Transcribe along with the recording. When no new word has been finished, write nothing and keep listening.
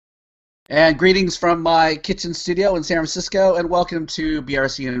And greetings from my kitchen studio in San Francisco, and welcome to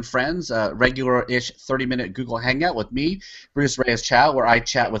BRC and Friends, a regular-ish 30-minute Google Hangout with me, Bruce Reyes-Chow, where I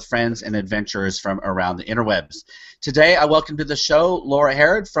chat with friends and adventurers from around the interwebs. Today, I welcome to the show Laura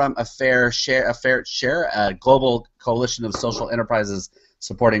Herrod from A Fair Share, a global coalition of social enterprises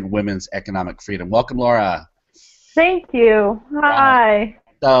supporting women's economic freedom. Welcome, Laura. Thank you. Hi.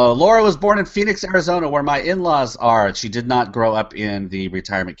 So Laura was born in Phoenix, Arizona, where my in-laws are. She did not grow up in the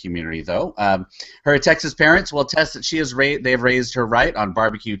retirement community, though. Her Texas parents will attest that they have raised her right on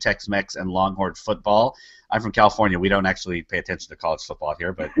barbecue, Tex Mex, and Longhorn football. I'm from California. We don't actually pay attention to college football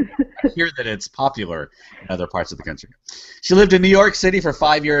here, but I hear that it's popular in other parts of the country. She lived in New York City for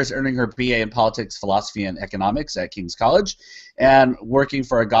 5 years, earning her BA in politics, philosophy, and economics at King's College, and working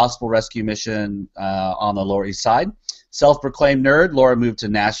for a gospel rescue mission on the Lower East Side. Self-proclaimed nerd, Laura moved to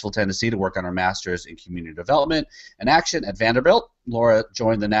Nashville, Tennessee to work on her master's in community development and action at Vanderbilt. Laura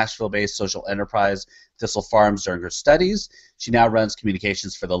joined the Nashville-based social enterprise Thistle Farms during her studies. She now runs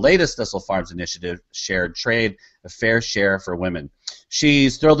communications for the latest Thistle Farms initiative, Shared Trade, A Fair Share for Women.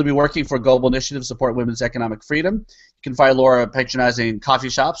 She's thrilled to be working for a global initiative to support women's economic freedom. You can find Laura patronizing coffee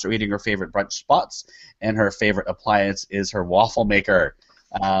shops or eating her favorite brunch spots, and her favorite appliance is her waffle maker.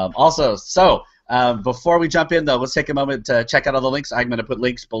 Before we jump in, though, let's take a moment to check out all the links. I'm going to put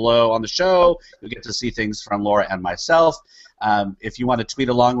links below on the show. You'll get to see things from Laura and myself. If you want to tweet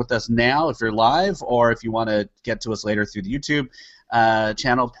along with us now, if you're live, or if you want to get to us later through the YouTube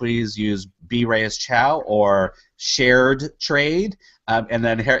channel, please use Reyes-Chow or Shared Trade. And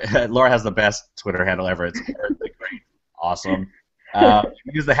then Laura has the best Twitter handle ever. It's Herrod the Great. Awesome.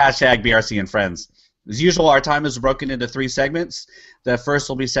 Use the hashtag BRC and Friends. As usual, our time is broken into 3 segments. The first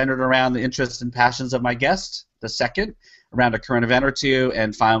will be centered around the interests and passions of my guest. The second, around a current event or two.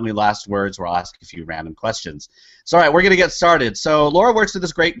 And finally, last words, where I'll ask a few random questions. So, all right, we're going to get started. So, Laura works with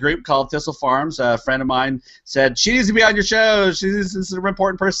this great group called Thistle Farms. A friend of mine said, she needs to be on your show. This is an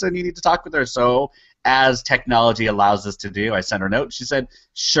important person. You need to talk with her. So, as technology allows us to do, I sent her a note. She said,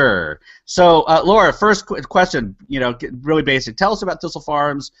 sure. So, Laura, first question, really basic. Tell us about Thistle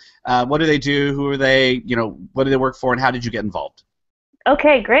Farms. What do they do? Who are they? What do they work for? And how did you get involved?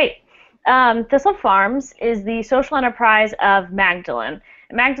 Okay, great. Thistle Farms is the social enterprise of Magdalene.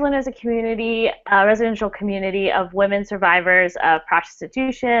 Magdalene is a community, a residential community of women survivors of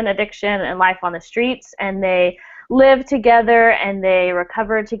prostitution, addiction, and life on the streets, and they live together and they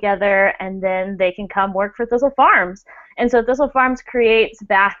recover together, and then they can come work for Thistle Farms. And so Thistle Farms creates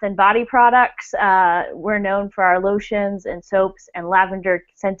bath and body products. We're known for our lotions and soaps and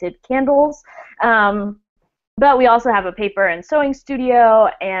lavender-scented candles. But we also have a paper and sewing studio,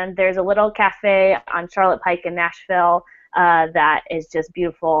 and there's a little cafe on Charlotte Pike in Nashville that is just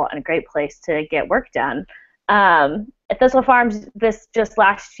beautiful and a great place to get work done. At Thistle Farms, this just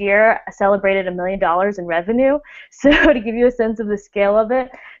last year celebrated $1 million in revenue. So to give you a sense of the scale of it,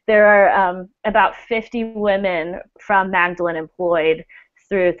 there are about 50 women from Magdalene employed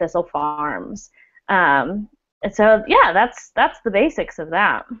through Thistle Farms. And so, yeah, that's the basics of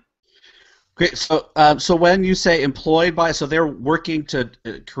that. Great. So when you say employed by, so they're working to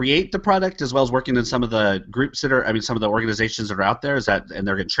create the product as well as working in some of the groups some of the organizations that are out there. And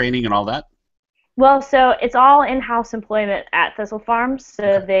they're getting training and all that? Well, so it's all in-house employment at Thistle Farms.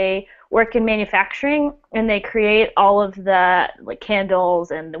 So they work in manufacturing, and they create all of the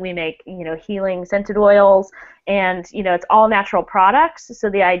candles, and we make healing scented oils, and it's all natural products. So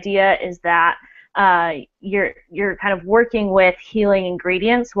the idea is that you're kind of working with healing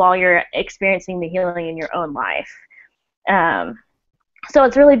ingredients while you're experiencing the healing in your own life. So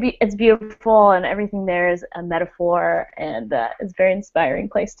it's beautiful, and everything there is a metaphor, and it's a very inspiring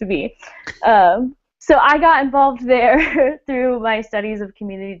place to be. So I got involved there through my studies of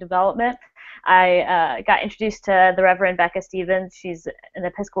community development. I got introduced to the Reverend Becca Stevens. She's an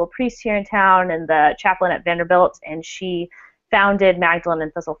Episcopal priest here in town and the chaplain at Vanderbilt, and she founded Magdalene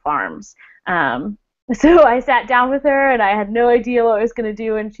and Thistle Farms. So I sat down with her, and I had no idea what I was going to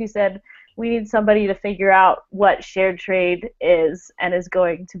do, and she said, we need somebody to figure out what shared trade is and is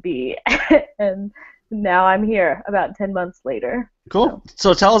going to be. And now I'm here about 10 months later. Cool.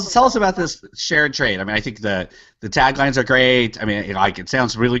 So tell us about this shared trade. I mean, I think the taglines are great. I mean, it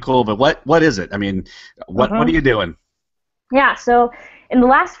sounds really cool, but what is it? I mean, what are you doing? Yeah, so in the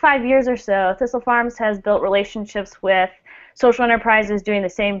last 5 years or so, Thistle Farms has built relationships with social enterprises doing the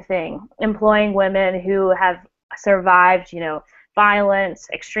same thing, employing women who have survived, violence,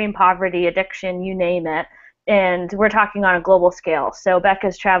 extreme poverty, addiction, you name it. And we're talking on a global scale. So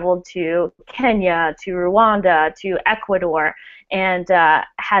Becca's traveled to Kenya, to Rwanda, to Ecuador, and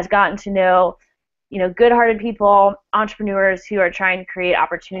has gotten to know good-hearted people, entrepreneurs who are trying to create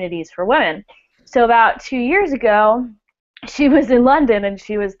opportunities for women. So about 2 years ago, she was in London and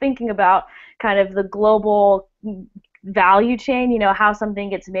she was thinking about kind of the global value chain, how something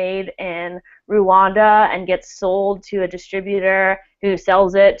gets made in Rwanda and gets sold to a distributor who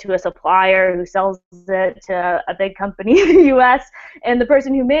sells it to a supplier who sells it to a big company in the US. And the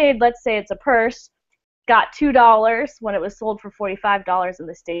person who made, let's say it's a purse, got $2 when it was sold for $45 in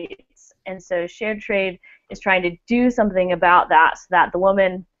the States. And so Shared Trade is trying to do something about that so that the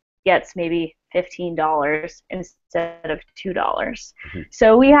woman gets maybe $15 instead of $2. Mm-hmm.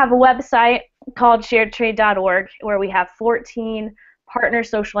 So we have a website called sharedtrade.org where we have 14 partner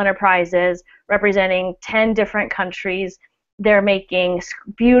social enterprises representing 10 different countries. They're making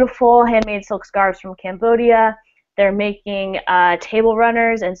beautiful handmade silk scarves from Cambodia. They're making table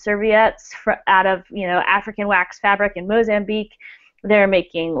runners and serviettes out of African wax fabric in Mozambique. They're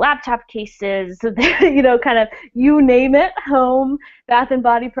making laptop cases, kind of you name it, home, bath and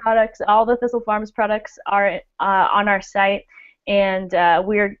body products. All the Thistle Farms products are on our site, and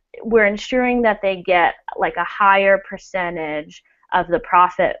we're ensuring that they get like a higher percentage of the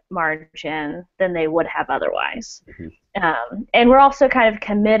profit margin than they would have otherwise. Mm-hmm. And we're also kind of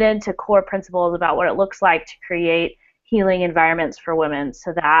committed to core principles about what it looks like to create healing environments for women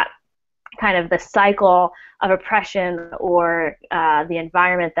so that kind of the cycle of oppression or the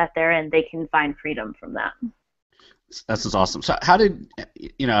environment that they're in, they can find freedom from that. That's just awesome. So how did,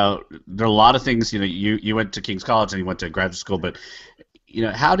 there are a lot of things, you went to King's College and you went to graduate school, but,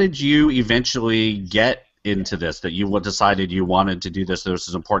 how did you eventually get into this, that you decided you wanted to do this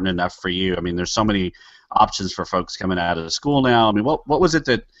is important enough for you? I mean, there's so many options for folks coming out of school now. I mean, what was it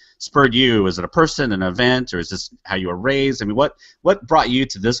that spurred you? Is it a person, an event, or is this how you were raised? I mean, what brought you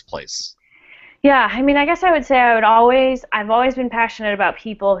to this place? Yeah, I mean, I guess I would say I've always been passionate about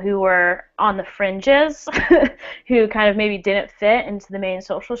people who were on the fringes, who kind of maybe didn't fit into the main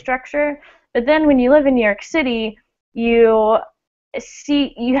social structure. But then when you live in New York City, you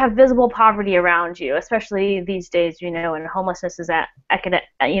have visible poverty around you, especially these days, when homelessness is at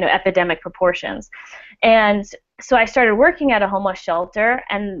epidemic proportions. And so I started working at a homeless shelter,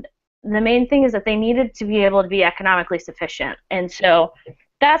 and the main thing is that they needed to be able to be economically sufficient. And so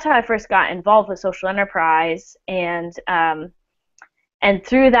that's how I first got involved with social enterprise, and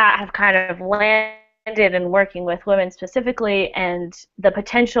through that have kind of landed in working with women specifically, and the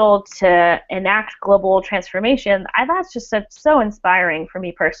potential to enact global transformation. I thought it's just so inspiring for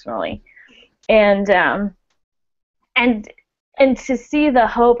me personally, and to see the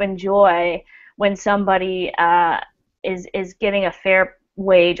hope and joy when somebody is getting a fair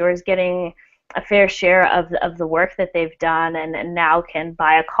wage or is getting a fair share of the work that they've done and now can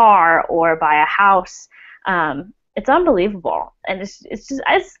buy a car or buy a house. It's unbelievable, and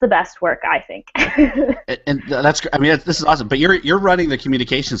it's the best work, I think. and that's, I mean, this is awesome. But you're running the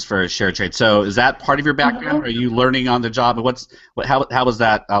communications for Shared Trade, so is that part of your background? Mm-hmm. Or are you learning on the job? How was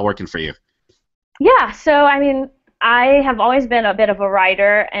that working for you? Yeah, so I mean, I have always been a bit of a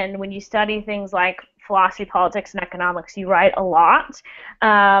writer, and when you study things like philosophy, politics, and economics, you write a lot.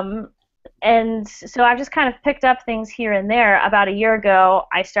 And so I've just kind of picked up things here and there. About a year ago,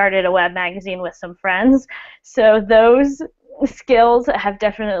 I started a web magazine with some friends. So those skills have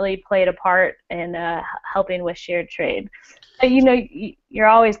definitely played a part in helping with Shared Trade. But, you're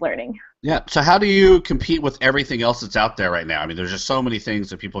always learning. Yeah. So how do you compete with everything else that's out there right now? I mean, there's just so many things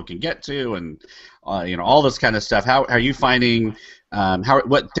that people can get to, and all this kind of stuff. How are you finding?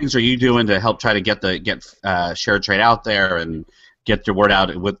 What things are you doing to help try to get Shared Trade out there and get your word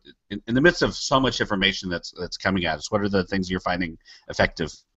out in the midst of so much information that's coming at us? What are the things you're finding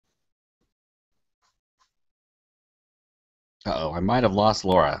effective? Uh-oh, I might have lost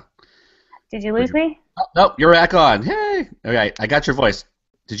Laura. Did you lose me? Oh, nope, you're back on. Hey, all right, I got your voice.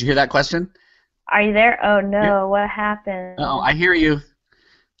 Did you hear that question? Are you there? Oh no, yeah. What happened? Oh, I hear you.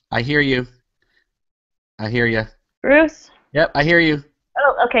 I hear you. Bruce? Yep, I hear you.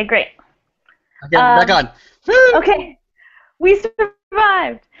 Oh, okay, great. Okay, back on. Okay, we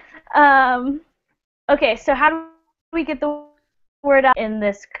survived. Okay, so how do we get the word out in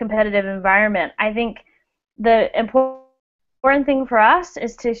this competitive environment? I think the important thing for us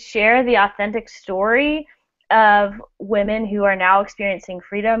is to share the authentic story of women who are now experiencing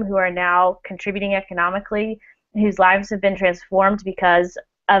freedom, who are now contributing economically, whose lives have been transformed because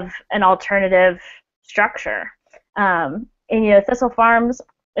of an alternative structure. And Thistle Farms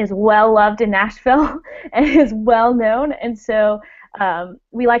is well loved in Nashville and is well known, and so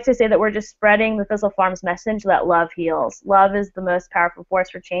we like to say that we're just spreading the Thistle Farms message that love heals. Love is the most powerful force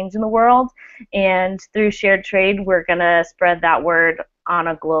for change in the world, and through Shared Trade, we're going to spread that word on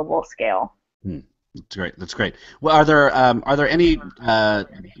a global scale. That's great. That's great. Well, are there any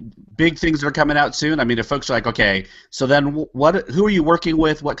big things that are coming out soon? I mean, if folks are like, okay, so then what? Who are you working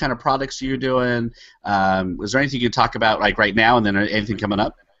with? What kind of products are you doing? Is there anything you can talk about like right now, and then anything coming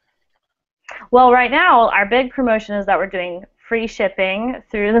up? Well, right now, our big promotion is that we're doing free shipping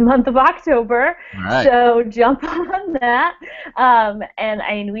through the month of October. All right. So jump on that. And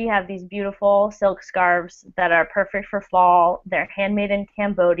I mean, we have these beautiful silk scarves that are perfect for fall. They're handmade in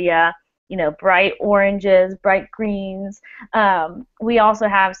Cambodia. You know, bright oranges, bright greens. We also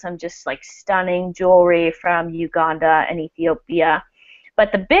have some just like stunning jewelry from Uganda and Ethiopia.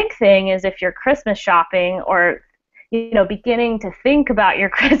 But the big thing is if you're Christmas shopping or beginning to think about your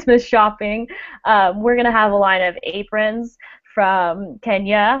Christmas shopping, we're going to have a line of aprons from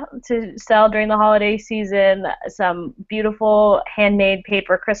Kenya to sell during the holiday season, some beautiful handmade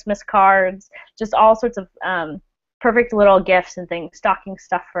paper Christmas cards, just all sorts of perfect little gifts and things, stocking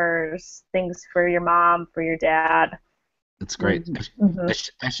stuffers, things for your mom, for your dad. That's great. Mm-hmm.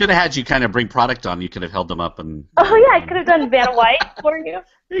 I should have had you kind of bring product on. You could have held them up and. Oh yeah, I could have done Vanna White for you.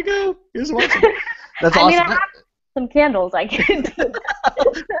 There you go. Here's one. That's I awesome. mean, I have some candles I can do.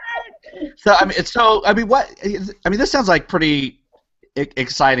 This sounds like pretty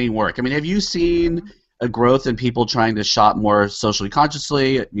exciting work. I mean, have you seen a growth in people trying to shop more socially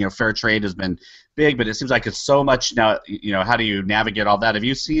consciously? You know, fair trade has been big, but it seems like it's so much now. You know, how do you navigate all that? Have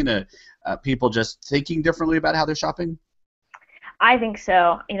you seen people just thinking differently about how they're shopping? I think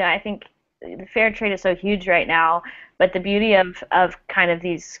so. You know, I think the fair trade is so huge right now, but the beauty of kind of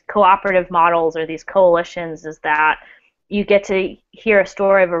these cooperative models or these coalitions is that you get to hear a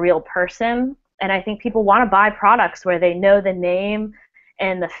story of a real person, and I think people want to buy products where they know the name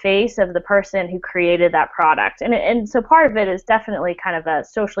and the face of the person who created that product. And so part of it is definitely kind of a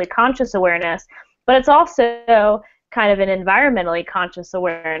socially conscious awareness, but it's also kind of an environmentally conscious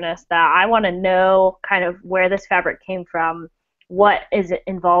awareness that I want to know kind of where this fabric came from, what is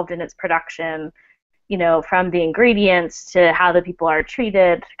involved in its production, you know, from the ingredients to how the people are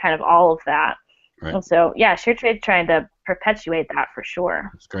treated, kind of all of that. Right. And so, yeah, Share Trade's trying to perpetuate that for sure.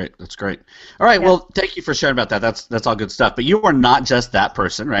 That's great. That's great. All right. Yeah. Well, thank you for sharing about that. That's all good stuff. But you are not just that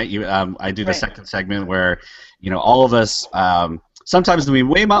person, right? You, I do the second segment where, you know, all of us. Sometimes we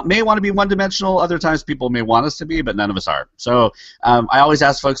may want to be one-dimensional. Other times people may want us to be, but none of us are. So I always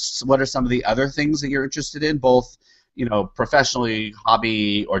ask folks, what are some of the other things that you're interested in, both, you know, professionally,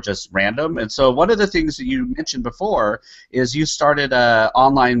 hobby, or just random? And so one of the things that you mentioned before is you started an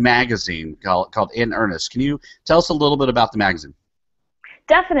online magazine called In Earnest. Can you tell us a little bit about the magazine?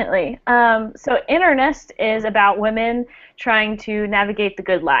 Definitely. So In Earnest is about women trying to navigate the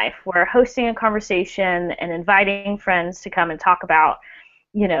good life. We're hosting a conversation and inviting friends to come and talk about,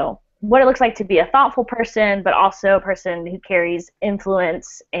 you know, what it looks like to be a thoughtful person, but also a person who carries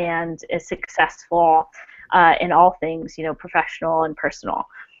influence and is successful in all things, you know, professional and personal.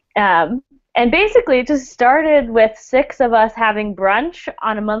 And basically it just started with 6 of us having brunch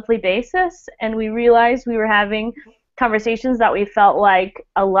on a monthly basis, and we realized we were having conversations that we felt like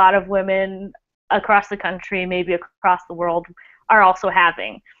a lot of women across the country, maybe across the world, are also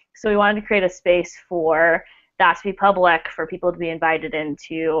having. So we wanted to create a space for that to be public, for people to be invited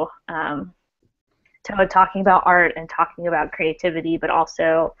into talking about art and talking about creativity, but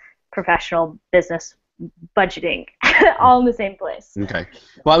also professional business budgeting, all in the same place. Okay.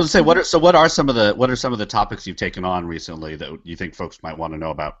 Well, I was gonna say, what are some of the topics you've taken on recently that you think folks might want to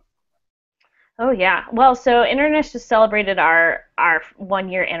know about? Oh yeah. Well, so In Earnest just celebrated our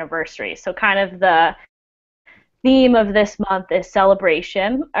 1-year anniversary. So kind of the theme of this month is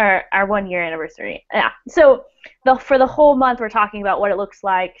celebration, or our 1-year anniversary. Yeah. So for the whole month, we're talking about what it looks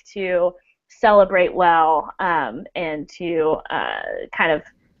like to celebrate well, and to kind of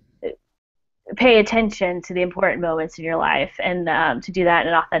pay attention to the important moments in your life, and to do that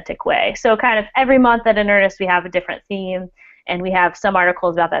in an authentic way. So kind of every month at In Earnest we have a different theme, and we have some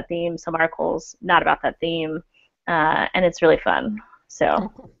articles about that theme, some articles not about that theme, and it's really fun.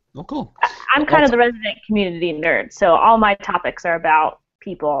 So cool. I'm kind of the resident community nerd, so all my topics are about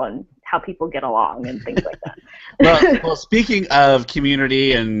people and how people get along and things like that. well, speaking of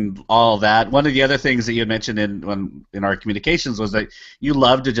community and all that, one of the other things that you had mentioned in our communications was that you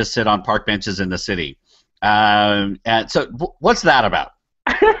love to just sit on park benches in the city. And so what's that about?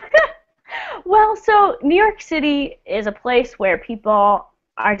 Well, so New York City is a place where people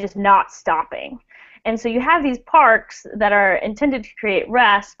are just not stopping. And so you have these parks that are intended to create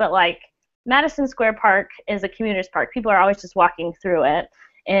rest, but like Madison Square Park is a commuter's park. People are always just walking through it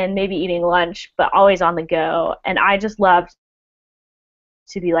and maybe eating lunch, but always on the go. And I just love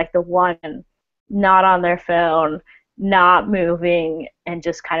to be like the one not on their phone, not moving and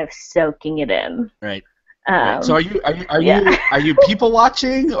just kind of soaking it in. Right. Right. So Yeah. are you people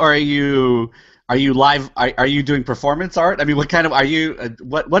watching, or are you live? Are you doing performance art? I mean, what kind of are you?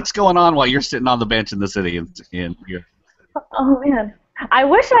 What's going on while you're sitting on the bench in the city in here? Oh man, I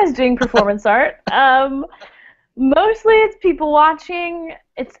wish I was doing performance art. Mostly it's people watching.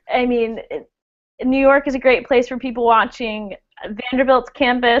 New York is a great place for people watching. Vanderbilt's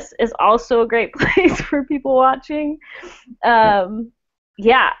campus is also a great place for people watching.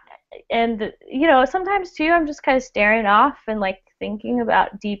 Yeah, and sometimes too, I'm just kind of staring off and like thinking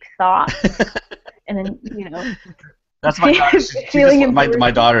about deep thoughts, and then That's my daughter. feeling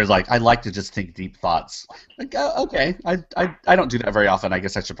My daughter is like, I like to just think deep thoughts. Like, okay, I don't do that very often. I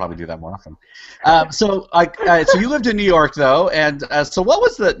guess I should probably do that more often. So you lived in New York though, and so what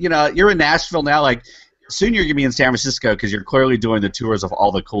was you're in Nashville now. Like, soon you're gonna be in San Francisco because you're clearly doing the tours of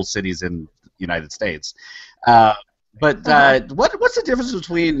all the cool cities in the United States. What's the difference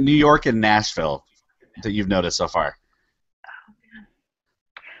between New York and Nashville that you've noticed so far?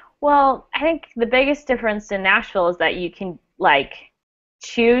 Well, I think the biggest difference in Nashville is that you can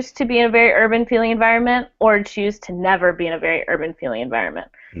choose to be in a very urban feeling environment or choose to never be in a very urban feeling environment.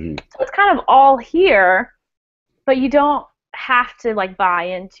 Mm. So it's kind of all here, but you don't have to buy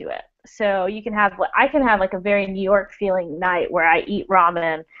into it. So I can have a very New York feeling night where I eat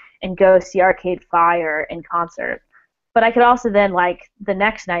ramen and go see Arcade Fire in concert. But I could also then the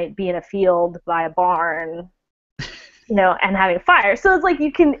next night be in a field by a barn, and having a fire. So it's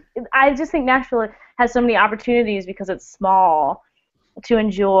I just think Nashville has so many opportunities because it's small to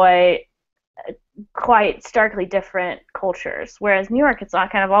enjoy quite starkly different cultures. Whereas New York, it's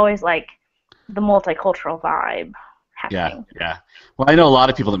kind of always the multicultural vibe happening. Yeah. Well, I know a lot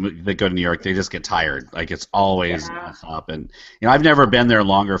of people that go to New York, they just get tired. It's always up. And, I've never been there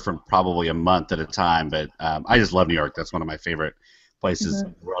longer for probably a month at a time, but I just love New York. That's one of my favorite places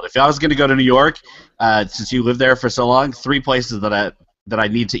in the world. If I was going to go to New York, since you lived there for so long, 3 places that I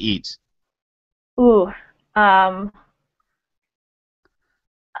need to eat. Ooh. Oh,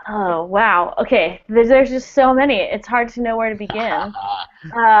 wow. Okay. There's just so many. It's hard to know where to begin.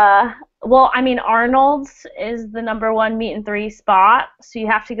 Well, Arnold's is the #1 meat and 3 spot, so you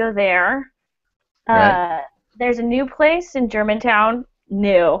have to go there. Right. There's a new place in Germantown.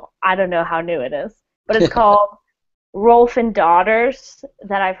 New. I don't know how new it is, but it's called Rolf and Daughters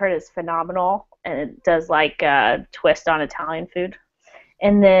that I've heard is phenomenal, and it does a twist on Italian food.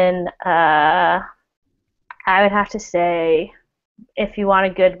 And then I would have to say, if you want a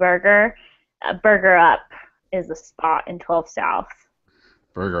good burger, Burger Up is the spot in 12 South.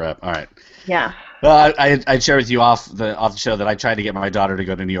 Burger Up, all right. Yeah. Well, I'd share with you off the show that I tried to get my daughter to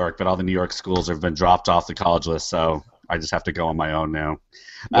go to New York, but all the New York schools have been dropped off the college list, so I just have to go on my own now.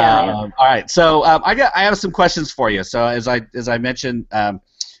 Yeah. All right. So I have some questions for you. So as I mentioned,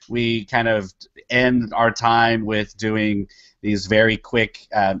 we kind of end our time with doing these very quick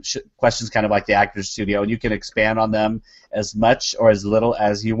questions, kind of like the Actors Studio, and you can expand on them as much or as little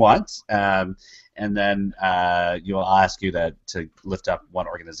as you want. And then I'll ask you to lift up one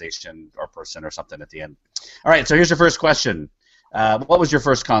organization or person or something at the end. All right. So here's your first question. What was your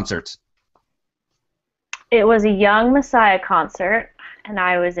first concert? It was a Young Messiah concert, and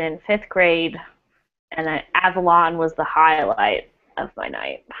I was in 5th grade, and Avalon was the highlight of my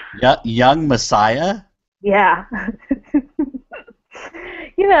night. Yeah, Young Messiah? Yeah.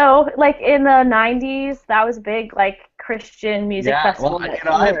 In the 90s, that was a big, Christian music festival.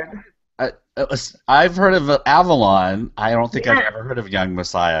 Well, I've heard of Avalon. I don't think I've ever heard of Young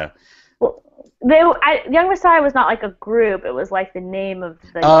Messiah. Well, Young Messiah was not a group. It was the name of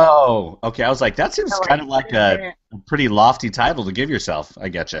the. Oh, okay. I was like, that seems kind of like a pretty lofty title to give yourself. I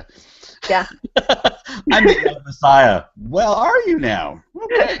getcha. Yeah. I'm the Young Messiah. Well, are you now?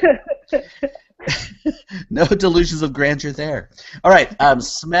 Okay. No delusions of grandeur there. All right.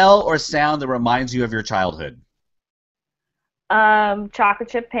 Smell or sound that reminds you of your childhood? Chocolate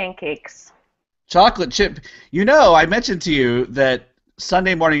chip pancakes. Chocolate chip. I mentioned to you that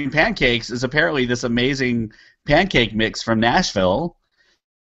Sunday Morning Pancakes is apparently this amazing pancake mix from Nashville.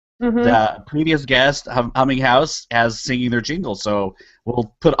 Mm-hmm. The previous guest, Humming House, has singing their jingle. So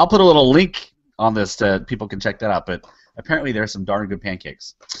I'll put a little link on this so people can check that out. But apparently there's some darn good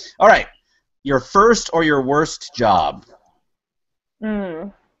pancakes. All right. Your first or your worst job?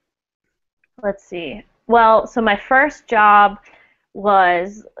 Let's see. Well, so my first job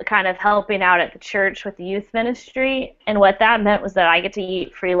was kind of helping out at the church with the youth ministry, and what that meant was that I get to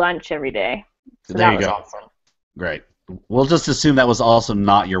eat free lunch every day. So there you go. Awesome. Great. We'll just assume that was also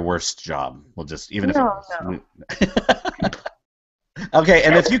not your worst job. We'll just, even if it was. Okay,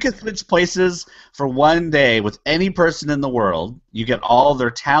 and if you could switch places for one day with any person in the world, you get all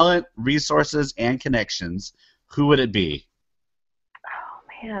their talent, resources, and connections, who would it be?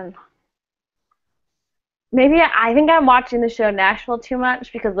 Oh, man. Maybe I think I'm watching the show Nashville too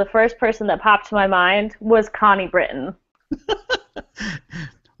much because the first person that popped to my mind was Connie Britton.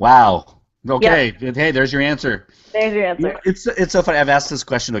 Wow. Okay. Yep. Hey, there's your answer. There's your You answer. know, it's so funny. I've asked this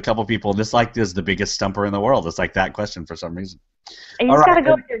question to a couple people. This is the biggest stumper in the world. It's like that question for some reason. And you All just right. gotta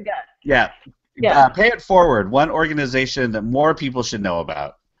go with your gut. Yeah. Yeah. Pay it forward. One organization that more people should know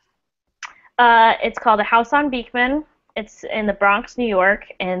about. It's called A House on Beekman. It's in the Bronx, New York,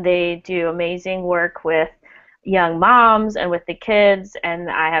 and they do amazing work with young moms and with the kids, and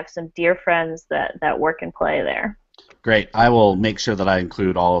I have some dear friends that work and play there. Great. I will make sure that I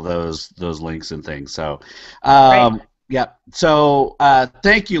include all of those links and things. So, Great. yeah. So,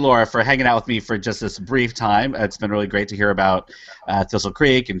 thank you, Laura, for hanging out with me for just this brief time. It's been really great to hear about Thistle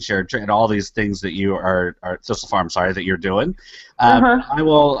Creek and Shared and all these things that you are Thistle Farm, sorry, that you're doing. I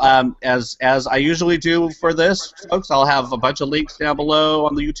will, as I usually do for this, folks, I'll have a bunch of links down below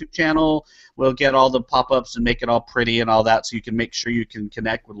on the YouTube channel. We'll get all the pop-ups and make it all pretty and all that, so you can make sure you can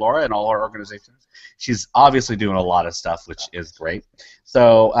connect with Laura and all her organizations. She's obviously doing a lot of stuff, which is great.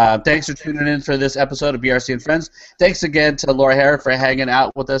 So thanks for tuning in for this episode of BRC and Friends. Thanks again to Laura Herrod for hanging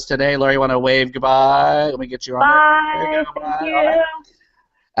out with us today. Laura, you want to wave goodbye? Let me get you on there. Bye. Bye. Thank you. All right.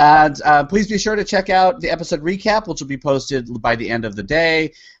 And please be sure to check out the episode recap, which will be posted by the end of the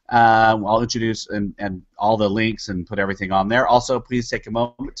day. I'll introduce and all the links and put everything on there. Also, please take a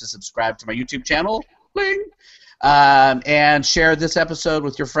moment to subscribe to my YouTube channel. Bling! And share this episode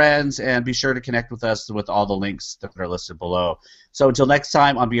with your friends, and be sure to connect with us with all the links that are listed below. So until next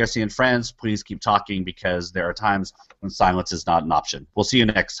time on BRC and Friends, please keep talking, because there are times when silence is not an option. We'll see you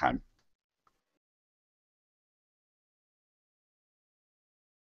next time.